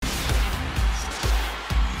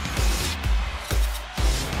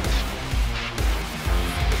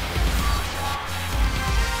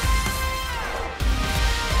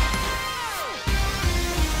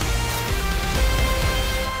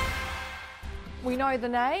We know the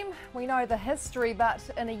name, we know the history, but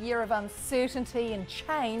in a year of uncertainty and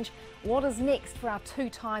change, what is next for our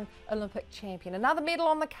two-time Olympic champion? Another medal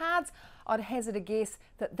on the cards? I'd hazard a guess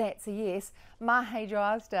that that's a yes. Mahe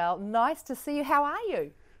Drysdale, nice to see you. How are you?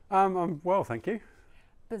 I'm well, thank you.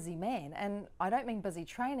 Busy man, and I don't mean busy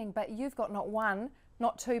training, but you've got not one,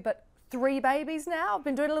 not two, but 3 babies now. I've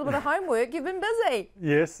been doing a little bit of homework. You've been busy.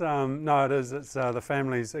 Yes, no, it is. It's the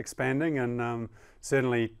family's expanding, and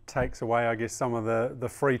certainly takes away, I guess, some of the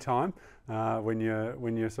free time when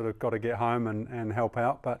you sort of got to get home and help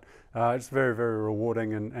out. But it's very, very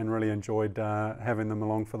rewarding, and really enjoyed having them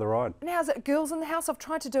along for the ride. Now, is it girls in the house? I've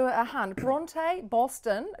tried to do a hunt. Bronte,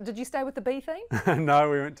 Boston. Did you stay with the B theme? No,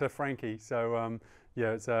 we went to Frankie. So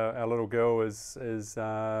yeah, it's our little girl is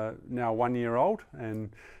now 1 year old,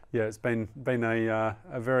 and yeah, it's been a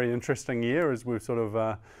very interesting year as we've sort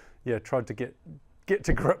of tried to get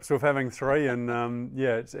to grips with having 3, and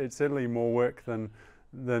yeah, it's certainly more work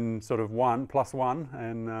than sort of 1 plus 1,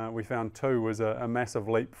 and we found 2 was a massive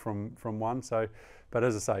leap from 1. So, but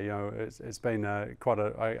as I say, you know, it's been quite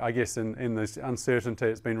I guess in this uncertainty,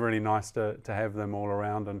 it's been really nice to have them all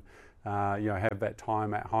around and you know, have that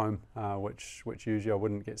time at home, which usually I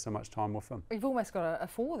wouldn't get so much time with them. You've almost got a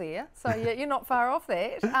 4 there, so you're not far off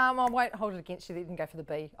that. I won't hold it against you that you didn't go for the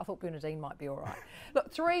B. I thought Bernadine might be all right.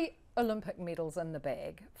 Look, 3 Olympic medals in the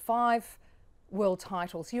bag, 5 world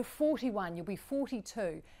titles. You're 41, you'll be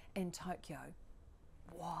 42 in Tokyo.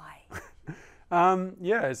 Why?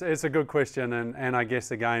 Yeah, it's a good question, and I guess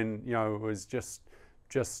again, you know, it was just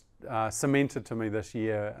cemented to me this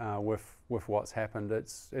year with what's happened.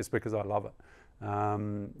 It's because I love it.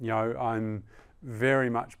 You know, I'm very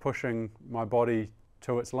much pushing my body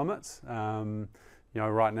to its limits. You know,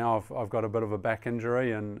 right now I've got a bit of a back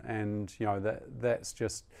injury, and you know that's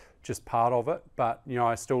just part of it. But you know,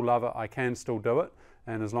 I still love it. I can still do it,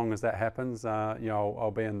 and as long as that happens, you know,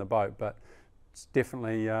 I'll be in the boat. But it's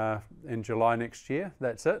definitely in July next year.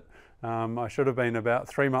 That's it. I should have been about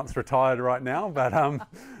 3 months retired right now, but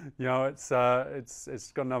you know, it's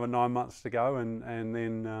got another 9 months to go, and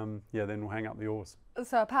then yeah, then we'll hang up the oars.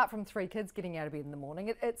 So apart from 3 kids getting out of bed in the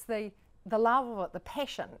morning, it's the love of it, the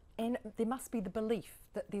passion, and there must be the belief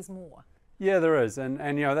that there's more. Yeah, there is, and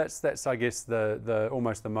you know, that's I guess the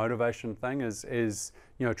almost the motivation thing is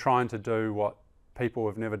you know, trying to do what people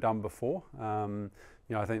have never done before.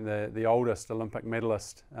 You know, I think the oldest Olympic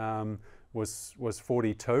medalist was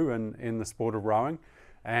 42 in the sport of rowing,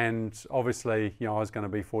 and obviously, you know, I was going to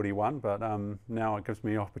be 41, but now it gives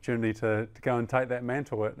me the opportunity to go and take that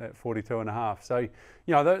mantle at 42 and a half. So, you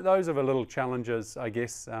know, those are the little challenges, I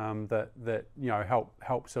guess, that you know,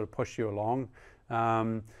 help sort of push you along.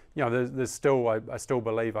 You know, there's still, I still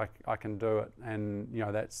believe I can do it, and you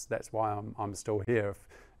know, that's why I'm still here.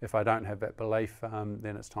 If I don't have that belief,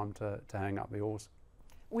 then it's time to hang up the oars.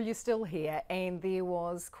 Well, you're still here, and there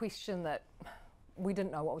was question that we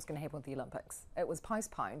didn't know what was going to happen with the Olympics. It was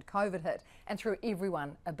postponed, COVID hit, and threw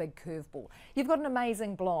everyone a big curveball. You've got an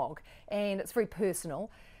amazing blog, and it's very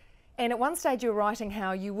personal. And at one stage you were writing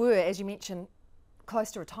how you were, as you mentioned,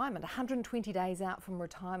 close to retirement, 120 days out from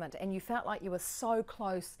retirement, and you felt like you were so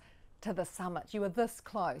close to the summit. You were this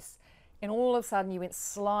close, and all of a sudden you went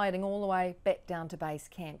sliding all the way back down to base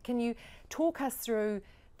camp. Can you talk us through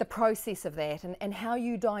the process of that, and how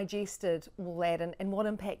you digested all that, and what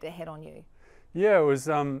impact it had on you? Yeah, it was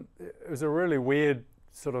a really weird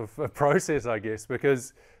sort of a process, I guess,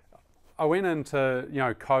 because I went into, you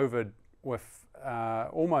know, COVID with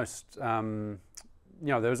almost, you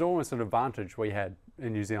know, there was almost an advantage we had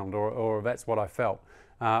in New Zealand, or that's what I felt.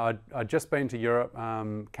 I'd just been to Europe,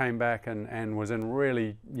 came back and was in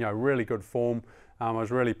really, you know, really good form. I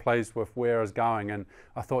was really pleased with where I was going, and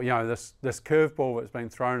I thought, you know, this curveball that's been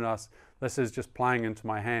thrown at us, this is just playing into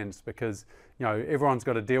my hands, because you know, everyone's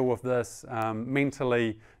got to deal with this.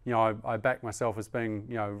 Mentally, you know, I back myself as being,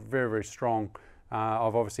 you know, very, very strong.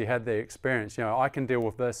 I've obviously had the experience. You know, I can deal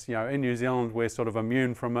with this. You know, in New Zealand we're sort of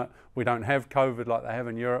immune from it. We don't have COVID like they have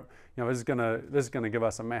in Europe. You know, this is gonna give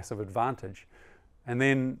us a massive advantage. And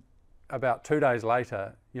then about 2 days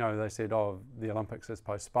later, you know, they said, oh, the Olympics is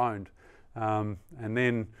postponed. And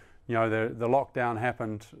then, you know, the lockdown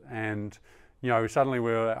happened, and you know, suddenly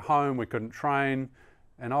we were at home, we couldn't train,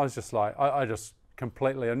 and I was just like, I just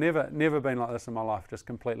completely, I've never been like this in my life, just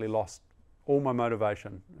completely lost all my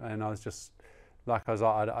motivation, and I was just like, I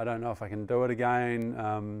don't know if I can do it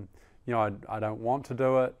again. You know, I don't want to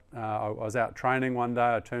do it. I was out training one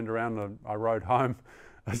day, I turned around and I rode home.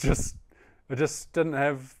 I just didn't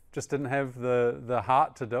have the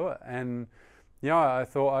heart to do it, and you know, I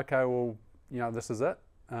thought, okay, well, you know, this is it.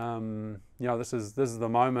 You know, this is the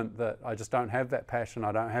moment that I just don't have that passion,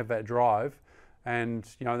 I don't have that drive, and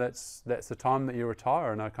that's the time that you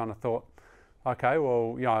retire. And I kind of thought, okay,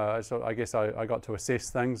 well, I guess I got to assess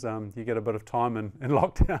things. You get a bit of time in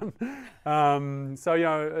lockdown.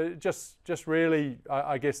 So, just really,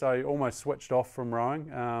 I guess I almost switched off from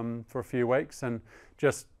rowing for a few weeks and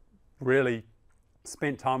just really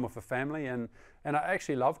spent time with the family, and I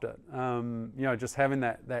actually loved it. Just having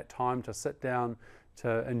that time to sit down,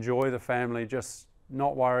 to enjoy the family, just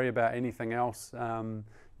not worry about anything else.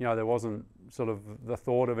 There wasn't sort of the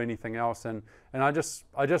thought of anything else, and I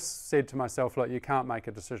just said to myself, look, you can't make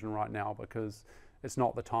a decision right now because it's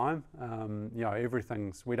not the time.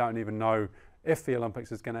 We don't even know if the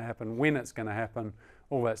Olympics is going to happen, when it's going to happen,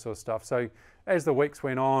 all that sort of stuff. So as the weeks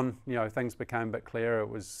went on, things became a bit clearer. It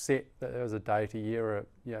was set that there was a date a year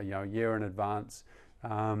in advance.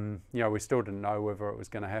 We still didn't know whether it was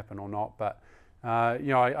going to happen or not, but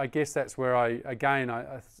I guess that's where I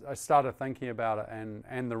started thinking about it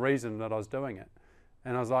and the reason that I was doing it.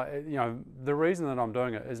 And I was like, the reason that I'm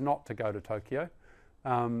doing it is not to go to Tokyo.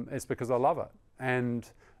 It's because I love it. And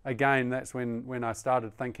again, that's when I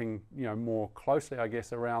started thinking, more closely, I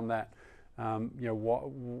guess, around that.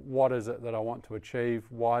 What is it that I want to achieve?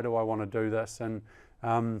 Why do I want to do this? And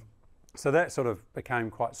so that sort of became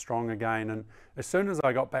quite strong again. And as soon as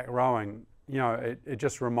I got back rowing, it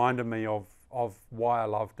just reminded me of why I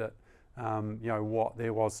loved it, what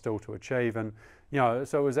there was still to achieve. And,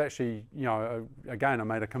 so it was actually, again, I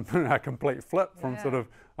made a complete flip from sort of,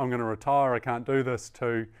 I'm going to retire, I can't do this,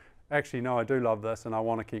 to actually, no, I do love this and I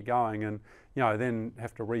want to keep going. And, then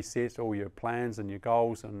have to reset all your plans and your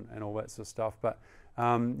goals and all that sort of stuff. But,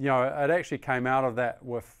 it actually came out of that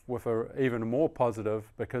with a even more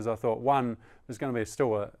positive, because I thought, one, there's going to be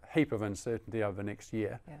still a heap of uncertainty over the next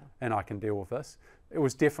year, and I can deal with this. It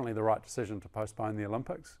was definitely the right decision to postpone the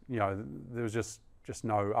Olympics. There was just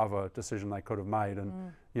no other decision they could have made,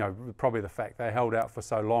 and probably the fact they held out for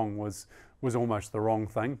so long was almost the wrong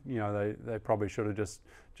thing. They probably should have just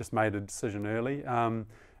made a decision early.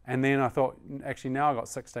 And then I thought, actually, now I've got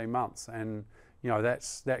 16 months, and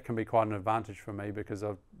that can be quite an advantage for me, because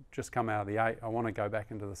I've just come out of the 8. I want to go back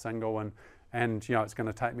into the single, and it's going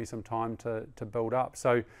to take me some time to build up.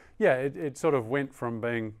 So it sort of went from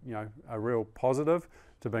being a real positive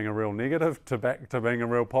to being a real negative to back to being a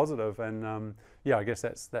real positive. And I guess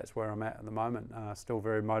that's where I'm at the moment. Still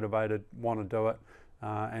very motivated, want to do it,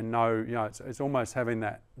 and know it's almost having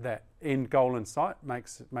that end goal in sight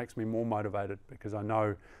makes me more motivated, because I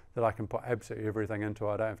know that I can put absolutely everything into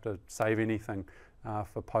it. I don't have to save anything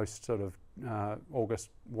for post sort of August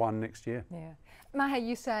 1 next year. Yeah. Maha,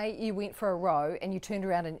 you say you went for a row and you turned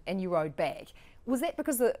around and you rowed back. Was that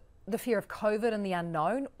because the fear of COVID and the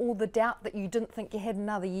unknown, or the doubt that you didn't think you had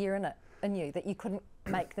another year in you, that you couldn't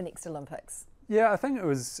make the next Olympics? Yeah, I think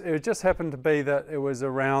it just happened to be that it was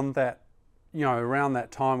around that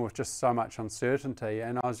time with just so much uncertainty,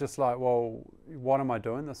 and I was just like, well, what am I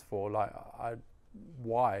doing this for? Like,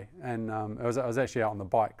 why? And I was actually out on the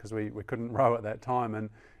bike, because we couldn't row at that time, and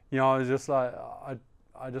I was just like,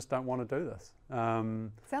 I just don't want to do this.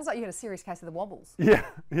 Sounds like you had a serious case of the wobbles. Yeah,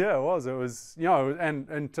 it was. It was,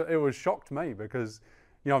 it was shocked to me, because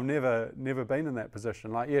I've never been in that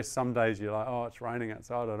position. Like, yes, some days you're like, oh, it's raining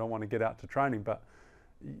outside, I don't want to get out to training, but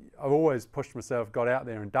I've always pushed myself, got out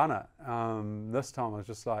there and done it. This time I was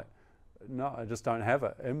just like, no, I just don't have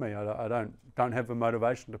it in me. I don't have the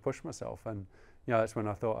motivation to push myself, and that's when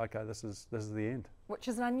I thought, okay, this is the end. Which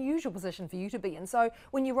is an unusual position for you to be in. So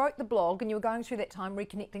when you wrote the blog and you were going through that time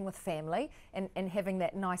reconnecting with family and having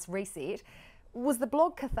that nice reset, was the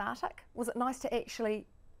blog cathartic? Was it nice to actually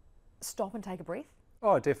stop and take a breath?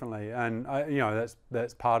 Oh, definitely. And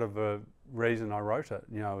that's part of the reason I wrote it.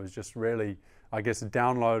 It was just really, I guess, a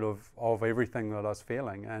download of everything that I was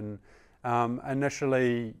feeling. And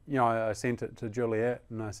initially, I sent it to Juliet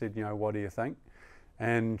and I said, what do you think?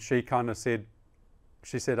 And she kind of said,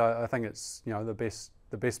 I think it's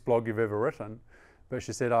the best blog you've ever written, but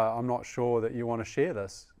she said, I'm not sure that you want to share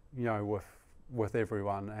this with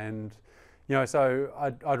everyone. And so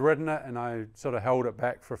I'd written it and I sort of held it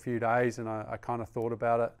back for a few days, and I kind of thought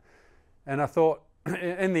about it, and I thought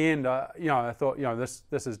in the end I thought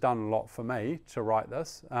this has done a lot for me to write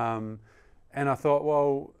this, and I thought,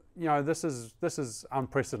 well, this is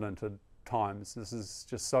unprecedented times. This is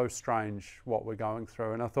just so strange what we're going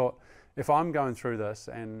through, and I thought, if I'm going through this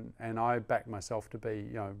and I back myself to be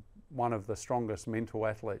one of the strongest mental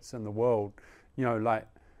athletes in the world, like,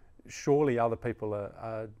 surely other people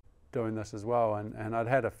are doing this as well. And I'd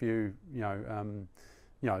had a few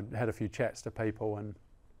had a few chats to people, and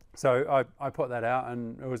so I put that out,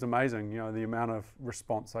 and it was amazing, the amount of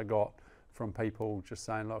response I got from people just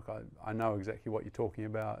saying, look, I know exactly what you're talking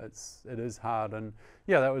about. It is hard, and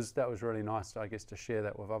yeah, that was really nice, I guess, to share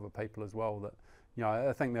that with other people as well. That, you know,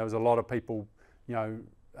 I think there was a lot of people, you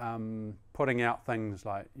know, putting out things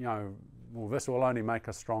like, you know, well, this will only make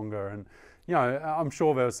us stronger, and you know, I'm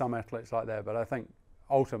sure there were some athletes like that, but I think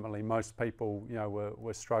ultimately most people, you know,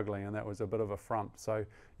 were struggling, and that was a bit of a front. So,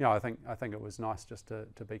 you know, I think it was nice just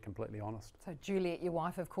to be completely honest. So Juliet, your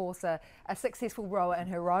wife, of course, a successful rower in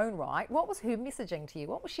her own right. What was her messaging to you?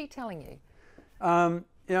 What was she telling you? You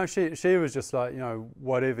know, she was just like, you know,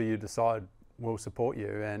 whatever you decide, we'll support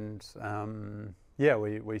you. And yeah,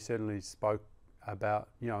 we certainly spoke about,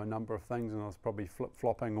 you know, a number of things, and I was probably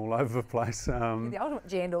flip-flopping all over the place. The ultimate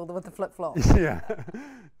jandal with the flip-flop. Yeah.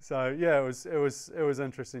 So yeah, it was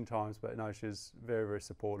interesting times, but no, she was very, very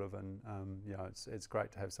supportive, and you know, it's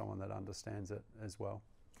great to have someone that understands it as well.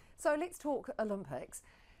 So let's talk Olympics.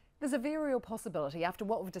 There's a very real possibility, after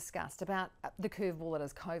what we've discussed about the curveball that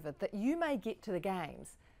is COVID, that you may get to the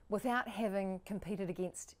Games without having competed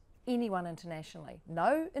against anyone internationally.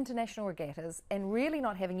 No international regattas, and really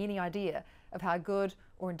not having any idea of how good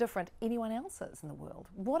or indifferent anyone else is in the world.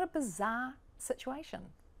 What a bizarre situation.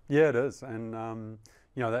 Yeah, it is, and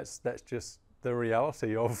you know, that's just the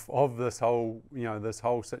reality of this whole, you know, this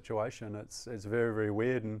whole situation. It's very, very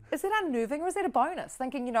weird. And is that unnerving, or is that a bonus?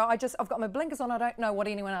 Thinking, you know, I've got my blinkers on, I don't know what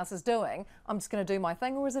anyone else is doing, I'm just going to do my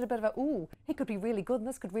thing, or is it a bit of a, ooh, he could be really good and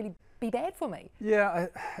this could really be bad for me? Yeah,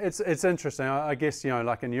 it's interesting. I guess, you know,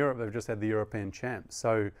 like in Europe, they've just had the European champs,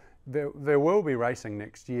 so there will be racing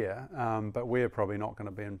next year, but we're probably not going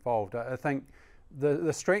to be involved. I think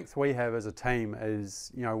the strength we have as a team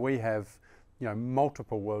is, you know, we have, you know,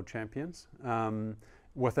 multiple world champions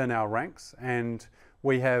within our ranks, and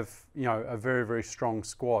we have, you know, a very, very strong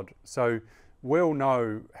squad. So we'll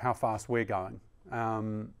know how fast we're going,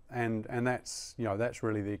 and that's, you know, that's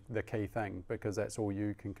really the key thing, because that's all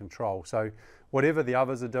you can control. So whatever the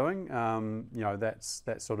others are doing, you know, that's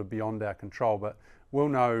sort of beyond our control. But we'll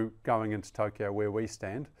know going into Tokyo where we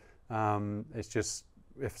stand. It's just,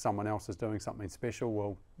 if someone else is doing something special,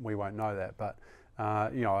 well, we won't know that. But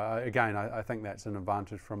you know, again, I think that's an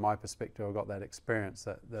advantage from my perspective. I've got that experience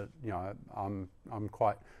that you know, I'm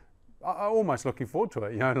almost looking forward to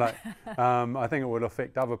it. You know, like I think it would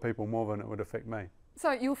affect other people more than it would affect me.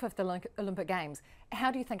 So your fifth Olympic Games,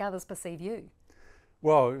 how do you think others perceive you?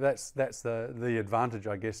 Well, that's the advantage,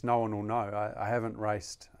 I guess. No one will know. I haven't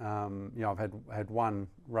raced. You know, I've had one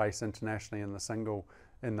race internationally in the single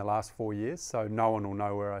in the last 4 years, so no one will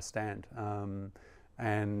know where I stand.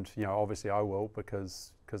 And you know, obviously I will,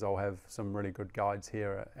 because I'll have some really good guides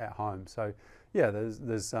here at home. So yeah, there's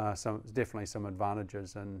definitely some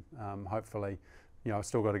advantages, and hopefully, you know, I've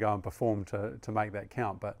still got to go and perform to make that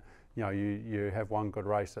count. But you know, you have one good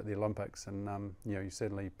race at the Olympics, and you know, you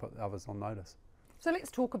certainly put others on notice. So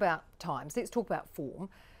let's talk about times. Let's talk about form.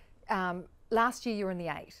 Last year you were in the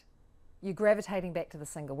 8. You're gravitating back to the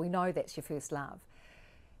single. We know that's your first love.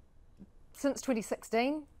 Since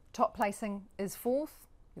 2016. Top placing is 4th.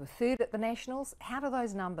 You were 3rd at the Nationals. How do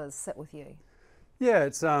those numbers sit with you? Yeah,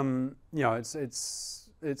 it's you know, it's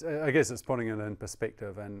I guess it's putting it in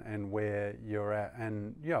perspective and where you're at.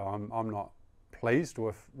 And yeah, I'm not pleased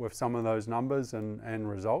with some of those numbers and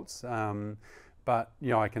results. But you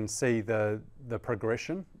know, I can see the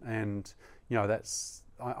progression, and you know, that's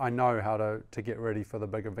I know how to get ready for the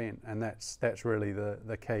big event, and that's really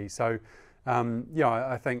the key. So. Yeah,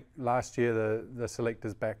 I think last year the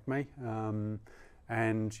selectors backed me,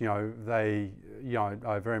 and you know,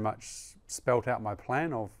 I very much spelt out my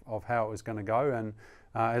plan of how it was going to go. And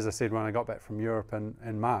as I said, when I got back from Europe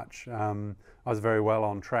in March, I was very well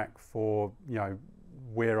on track for, you know,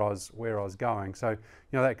 where I was going. So you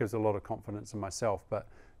know, that gives a lot of confidence in myself. But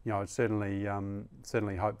you know, I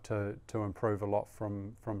certainly hope to improve a lot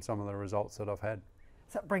from some of the results that I've had.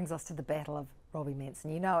 So it brings us to the battle of Robbie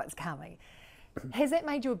Manson. You know it's coming. Has that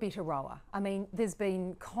made you a better rower? I mean, there's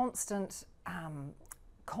been constant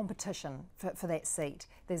competition for that seat.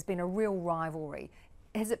 There's been a real rivalry.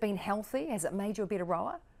 Has it been healthy? Has it made you a better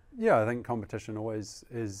rower? Yeah, I think competition always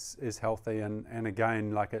is healthy, and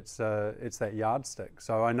again, like it's that yardstick.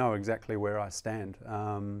 So I know exactly where I stand.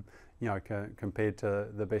 You know, compared to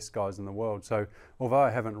the best guys in the world. So although I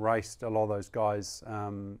haven't raced a lot of those guys,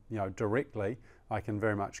 you know, directly, I can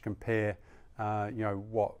very much compare, you know,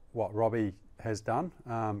 what Robbie has done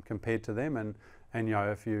compared to them, and you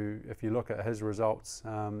know, if you look at his results,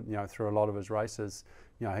 you know, through a lot of his races,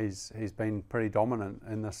 you know, he's been pretty dominant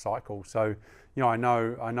in this cycle. So you know, I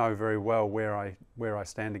know very well where I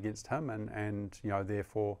stand against him, and you know,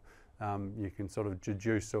 therefore, you can sort of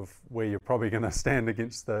deduce of where you're probably going to stand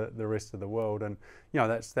against the rest of the world. And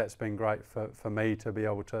that's been great for me to be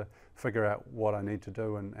able to figure out what I need to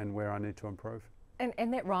do and where I need to improve.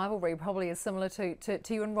 And that rivalry probably is similar to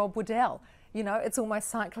you and Rob Waddell. It's almost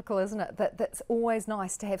cyclical, isn't it? That's always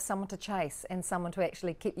nice to have someone to chase and someone to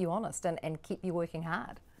actually keep you honest and keep you working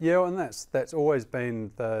hard. Yeah, and that's always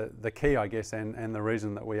been the key, I guess, and the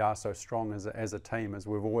reason that we are so strong as a team is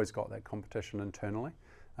we've always got that competition internally.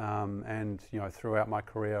 And throughout my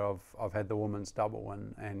career, I've had the women's double,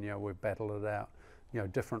 and we've battled it out.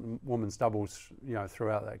 Different women's doubles,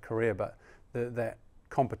 throughout that career, but that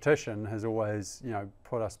competition has always,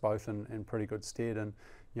 put us both in pretty good stead. And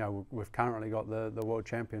we've currently got the world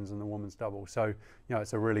champions in the women's double, so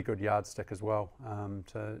it's a really good yardstick as well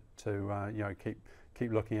to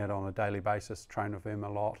keep looking at on a daily basis. Train with them a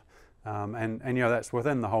lot, and that's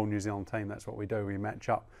within the whole New Zealand team. That's what we do. We match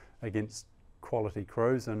up against quality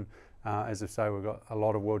crews, and as I say, we've got a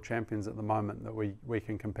lot of world champions at the moment that we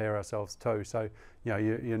can compare ourselves to. So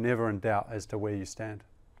you're never in doubt as to where you stand.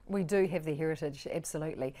 We do have the heritage,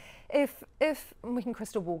 absolutely. If we can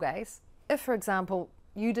crystal ball gaze, if for example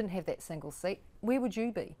you didn't have that single seat, where would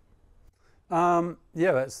you be?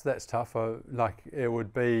 Yeah, that's tough. Like it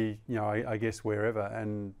would be, I guess wherever.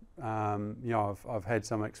 And I've had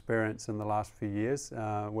some experience in the last few years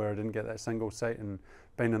where I didn't get that single seat and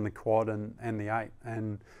been in the quad and the 8,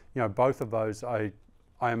 and both of those I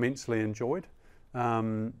immensely enjoyed.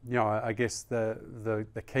 I guess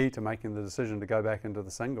the key to making the decision to go back into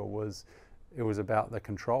the single was about the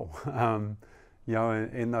control.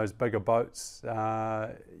 In those bigger boats,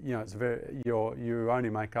 it's you only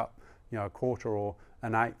make up a quarter or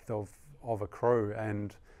an eighth of a crew,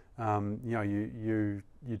 and you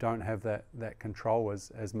don't have that control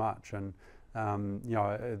as much, and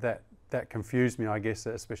that confused me, I guess,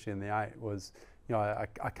 especially in the 8 was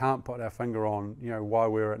I can't put our finger on why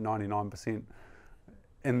we're at 99%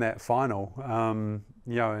 in that final. I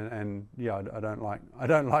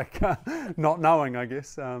don't like not knowing, I guess.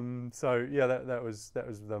 So yeah, that was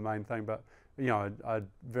the main thing. But I'd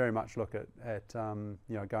very much look at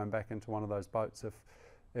going back into one of those boats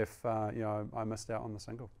if I missed out on the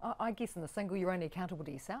single. I guess in the single you're only accountable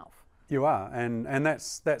to yourself. You are, and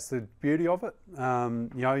that's the beauty of it.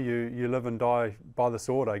 You live and die by the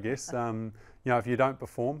sword, I guess. If you don't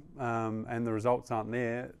perform and the results aren't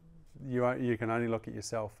there, you can only look at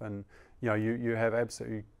yourself, and you have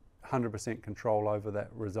absolutely 100% control over that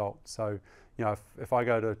result. So if I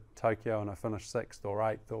go to Tokyo and I finish 6th or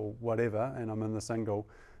 8th or whatever, and I'm in the single,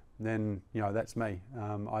 then that's me.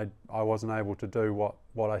 I wasn't able to do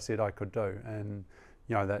what I said I could do, and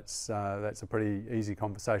that's a pretty easy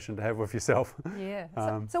conversation to have with yourself. Yeah.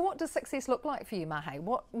 So what does success look like for you, Mahe?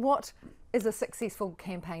 What is a successful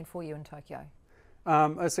campaign for you in Tokyo?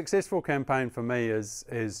 A successful campaign for me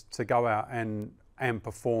is to go out and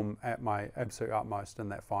perform at my absolute utmost in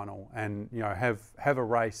that final, and have a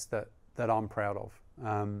race that I'm proud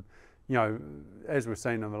of. As we've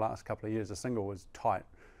seen in the last couple of years, the single was tight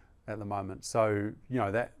at the moment. So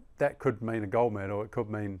that could mean a gold medal, it could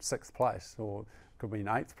mean 6th place, or could mean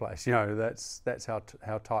 8th place. That's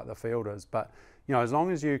how tight the field is. But as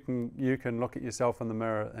long as you can look at yourself in the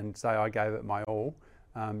mirror and say I gave it my all,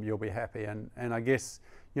 you'll be happy. And I guess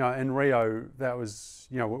in Rio, that was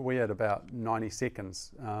we had about 90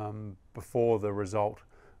 seconds before the result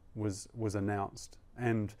was announced,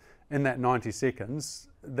 and in that 90 seconds,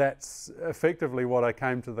 that's effectively what I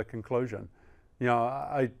came to the conclusion.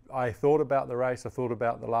 I thought about the race, I thought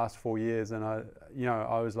about the last 4 years, and I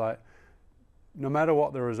was like, no matter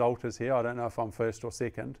what the result is here, I don't know if I'm 1st or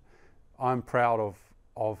 2nd, I'm proud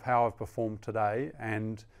of how I've performed today,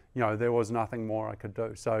 and there was nothing more I could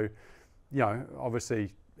do. So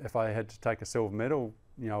obviously if I had to take a silver medal,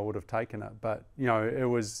 I would have taken it, but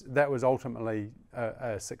that was ultimately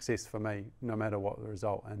a success for me, no matter what the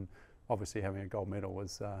result. And obviously having a gold medal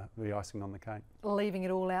was the icing on the cake. Leaving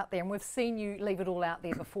it all out there, and we've seen you leave it all out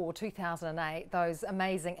there before. 2008, those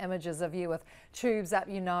amazing images of you with tubes up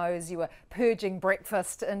your nose, you were purging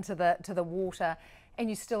breakfast into the water, and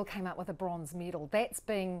you still came up with a bronze medal. That's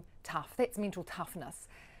being tough, that's mental toughness.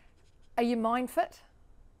 Are you mind fit?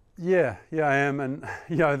 Yeah, I am, and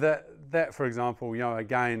that for example,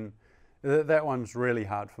 again, that one's really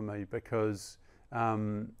hard for me because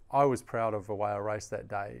I was proud of the way I raced that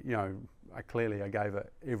day. I gave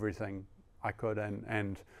it everything I could,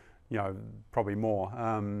 and probably more.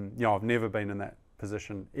 I've never been in that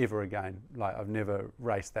position ever again. Like, I've never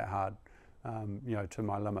raced that hard, to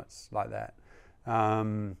my limits like that.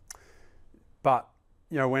 But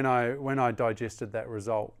when I digested that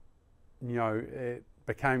result, it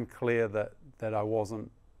became clear that I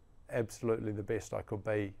wasn't absolutely the best I could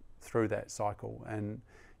be through that cycle. And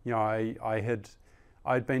you know,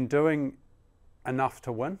 I'd been doing enough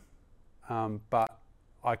to win, but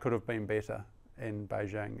I could have been better in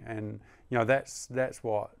Beijing, and you know, that's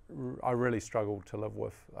what I really struggled to live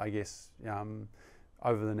with, I guess,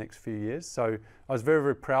 over the next few years. So I was very,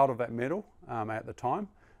 very proud of that medal at the time,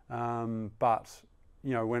 but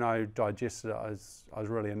you know, when I digested it, I was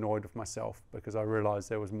really annoyed with myself because I realised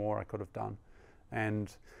there was more I could have done.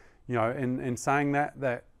 And you know, in saying that,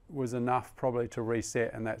 that was enough probably to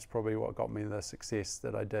reset, and that's probably what got me the success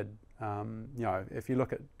that I did. You know, if you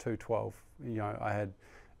look at 212, you know, I had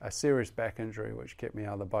a serious back injury which kept me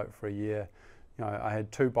out of the boat for a year. You know, I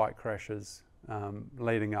had 2 bike crashes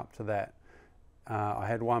leading up to that. I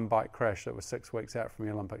had 1 bike crash that was 6 weeks out from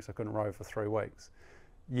the Olympics. I couldn't row for 3 weeks.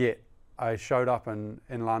 Yet I showed up in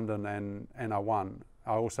London and I won.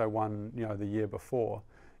 I also won, you know, the year before.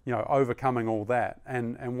 You know, overcoming all that,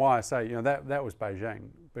 and why I say, you know, that was Beijing,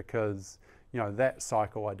 because you know, that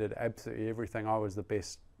cycle I did absolutely everything. I was the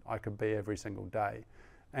best I could be every single day,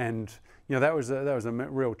 and you know, that was a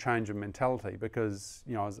real change in mentality, because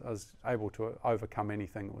you know, I was able to overcome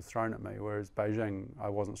anything that was thrown at me, whereas Beijing I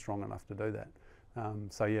wasn't strong enough to do that.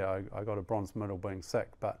 So yeah, I got a bronze medal being sick,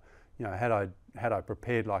 but you know, had I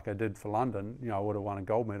prepared like I did for London, you know, I would have won a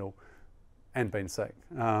gold medal and been sick.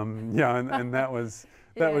 You know, and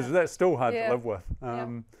that's still hard to live with.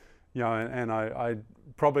 You know, and I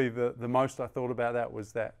probably the most I thought about that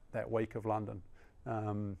was that week of London.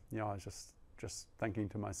 You know, I was just thinking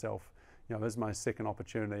to myself, you know, this is my second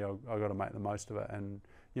opportunity. I got to make the most of it. And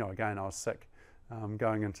you know, again, I was sick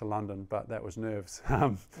going into London, but that was nerves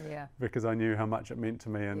because I knew how much it meant to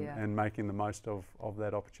me, and making the most of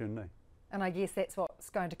that opportunity. And I guess that's what's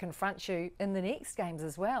going to confront you in the next games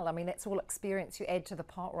as well. I mean, that's all experience you add to the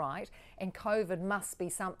pot, right? And COVID must be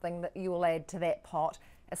something that you will add to that pot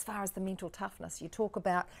as far as the mental toughness. You talk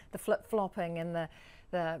about the flip-flopping and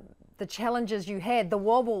the challenges you had, the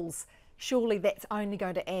wobbles. Surely that's only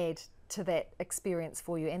going to add to that experience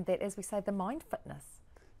for you, and that, as we say, the mind fitness.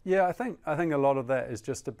 Yeah, I think a lot of that is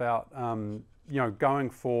just about you know, going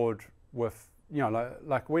forward with, you know,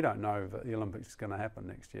 like we don't know that the Olympics is going to happen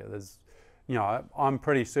next year. There's, you know, I'm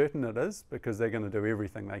pretty certain it is, because they're going to do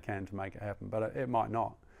everything they can to make it happen, but it might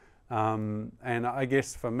not. And I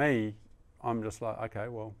guess for me, I'm just like, okay,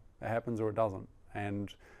 well, it happens or it doesn't,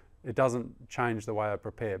 and it doesn't change the way I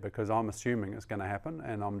prepare, because I'm assuming it's going to happen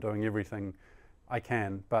and I'm doing everything I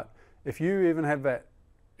can. But if you even have that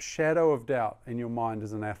shadow of doubt in your mind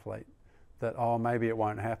as an athlete that, oh, maybe it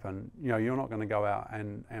won't happen, you know, you're not going to go out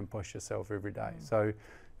and push yourself every day. So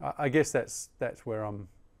I guess that's where I'm,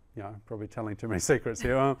 you know, probably telling too many secrets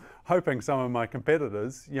here. I'm hoping some of my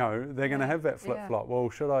competitors, you know, they're going to have that flip-flop. Well,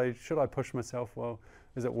 should I push myself? Well,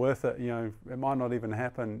 is it worth it? You know, it might not even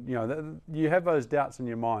happen. You know, you have those doubts in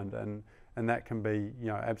your mind, and that can be, you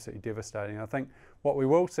know, absolutely devastating. I think what we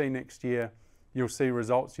will see next year, you'll see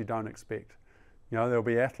results you don't expect. You know, there'll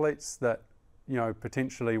be athletes that, you know,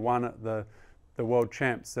 potentially won at the world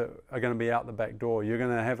champs that are going to be out the back door. You're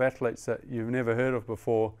going to have athletes that you've never heard of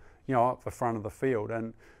before, you know, up the front of the field.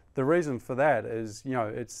 And the reason for that is, you know,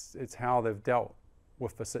 it's how they've dealt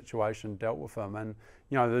with the situation, dealt with them. And,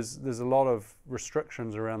 you know, there's a lot of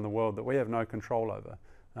restrictions around the world that we have no control over.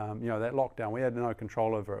 You know, that lockdown, we had no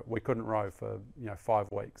control over it. We couldn't row for, you know,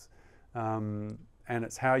 5 weeks. And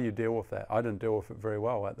it's how you deal with that. I didn't deal with it very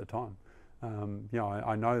well at the time. You know,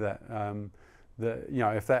 I know that, you know,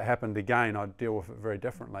 if that happened again, I'd deal with it very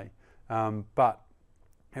differently. But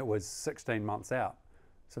it was 16 months out.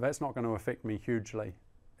 So that's not going to affect me hugely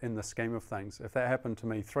in the scheme of things. If that happened to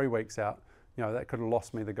me 3 weeks out, you know, that could have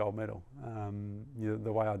lost me the gold medal, you know,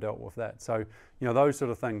 the way I dealt with that. So, you know, those sort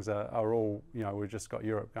of things are all, you know, we've just got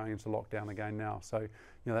Europe going into lockdown again now. So, you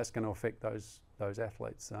know, that's going to affect those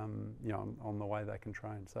athletes, you know, on the way they can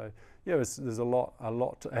train. So, yeah, there's a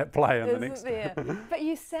lot at play in the next. There? But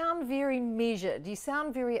you sound very measured. You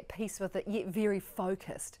sound very at peace with it, yet very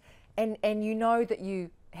focused. And you know that you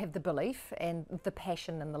have the belief and the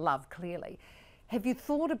passion and the love, clearly. Have you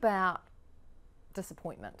thought about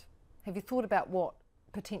disappointment? Have you thought about what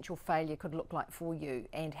potential failure could look like for you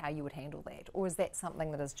and how you would handle that? Or is that something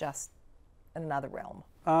that is just in another realm?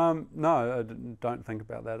 No, I don't think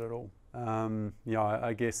about that at all. You know,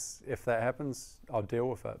 I guess if that happens, I'll deal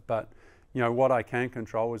with it. But, you know, what I can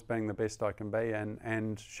control is being the best I can be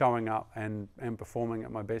and showing up and performing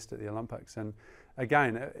at my best at the Olympics. And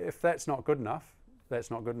again, if that's not good enough, that's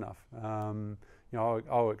not good enough. You know,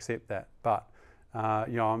 I'll accept that. But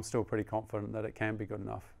you know, I'm still pretty confident that it can be good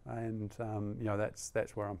enough, and you know,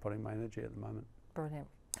 that's where I'm putting my energy at the moment. Brilliant.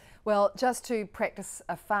 Well, just to practice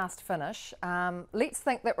a fast finish, let's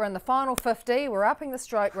think that we're in the final 50, we're upping the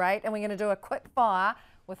stroke rate, and we're going to do a quick fire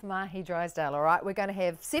with Mahi Drysdale, all right? We're going to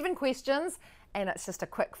have 7 questions, and it's just a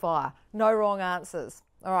quick fire. No wrong answers.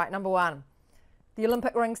 All right, number 1. The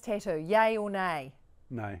Olympic rings tattoo, yay or nay?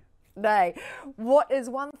 Nay. Nay. What is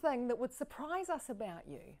one thing that would surprise us about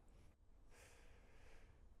you?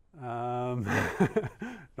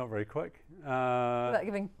 Not very quick. Without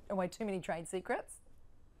giving away too many trade secrets?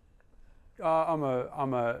 I'm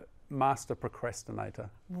a master procrastinator.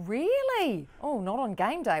 Really? Oh, not on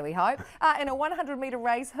game day, we hope. In a 100-metre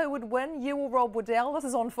race, who would win, you or Rob Waddell? This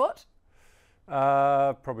is on foot.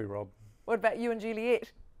 Probably Rob. What about you and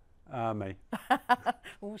Juliet? Me.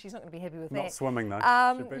 Oh, she's not going to be happy with Not that. swimming though.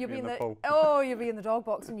 She'll You'll beat me in the pool. Oh, you'll be in the dog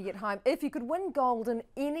box when you get home. If you could win gold in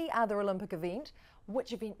any other Olympic event,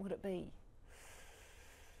 which event would it be?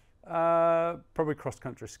 Probably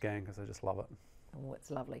cross-country skiing because I just love it. Oh,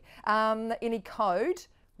 it's lovely. Any code?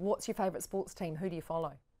 What's your favourite sports team? Who do you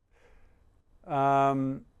follow?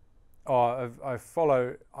 I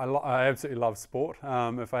follow. I absolutely love sport.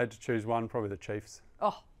 If I had to choose one, probably the Chiefs.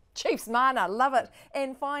 Oh, Chiefs Mana, love it.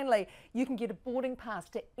 And finally, you can get a boarding pass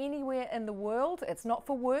to anywhere in the world. It's not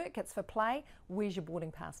for work, it's for play. Where's your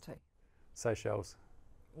boarding pass to? Seychelles.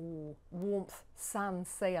 Ooh, warmth, sun,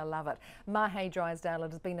 sea, I love it. Mahi Drysdale,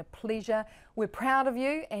 it has been a pleasure. We're proud of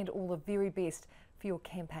you and all the very best for your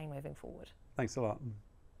campaign moving forward. Thanks a lot.